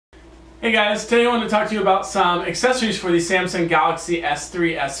Hey guys, today I want to talk to you about some accessories for the Samsung Galaxy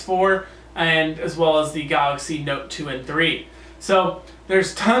S3, S4, and as well as the Galaxy Note 2 and 3. So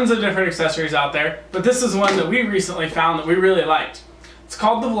there's tons of different accessories out there, but this is one that we recently found that we really liked. It's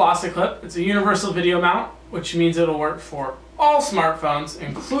called the VelociClip. It's a universal video mount, which means it'll work for all smartphones,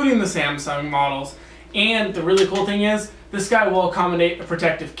 including the Samsung models. And the really cool thing is, this guy will accommodate a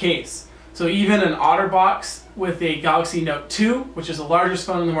protective case. So even an Otter Box with a Galaxy Note 2, which is the largest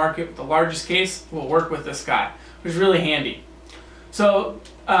phone in the market with the largest case, will work with this guy, which is really handy. So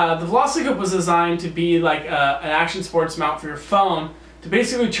the VelociClip was designed to be like an action sports mount for your phone to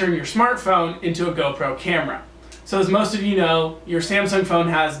basically turn your smartphone into a GoPro camera. So as most of you know, your Samsung phone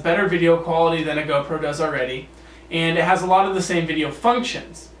has better video quality than a GoPro does already, and it has a lot of the same video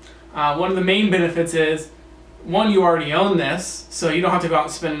functions. One of the main benefits is, one, you already own this, so you don't have to go out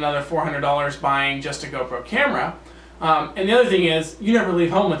and spend another $400 buying just a GoPro camera. And the other thing is, you never leave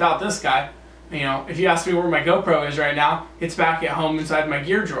home without this guy. You know, if you ask me where my GoPro is right now, it's back at home inside my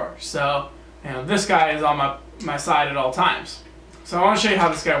gear drawer. So, you know, this guy is on my side at all times. So I want to show you how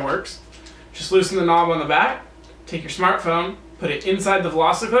this guy works. Just loosen the knob on the back, take your smartphone, put it inside the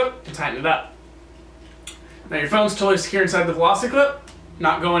VelociClip, and tighten it up. Now your phone's totally secure inside the VelociClip,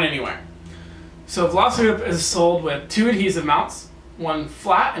 not going anywhere. So VelociClip is sold with two adhesive mounts, one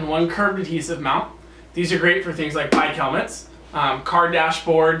flat and one curved adhesive mount. These are great for things like bike helmets, car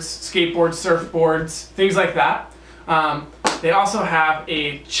dashboards, skateboards, surfboards, things like that. They also have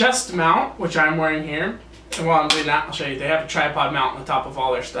a chest mount, which I'm wearing here. And while I'm doing that, I'll show you. They have a tripod mount on the top of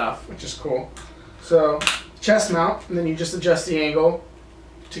all their stuff, which is cool. So chest mount, and then you just adjust the angle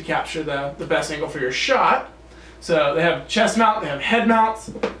to capture the best angle for your shot. So they have chest mount, they have head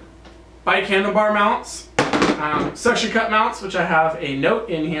mounts, bike handlebar mounts, suction cup mounts, which I have a note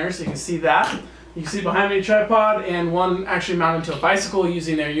in here so you can see that. You can see behind me a tripod, and one actually mounted to a bicycle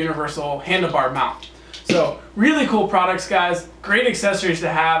using their universal handlebar mount. So really cool products, guys. Great accessories to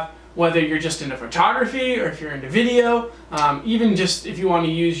have, whether you're just into photography or if you're into video, even just if you want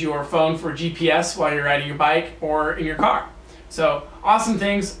to use your phone for GPS while you're riding your bike or in your car. So awesome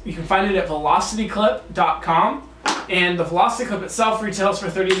things. You can find it at velocityclip.com. And the VelociClip itself retails for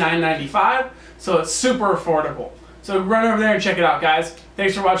 $39.95, so it's super affordable. So run over there and check it out, guys.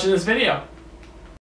 Thanks for watching this video.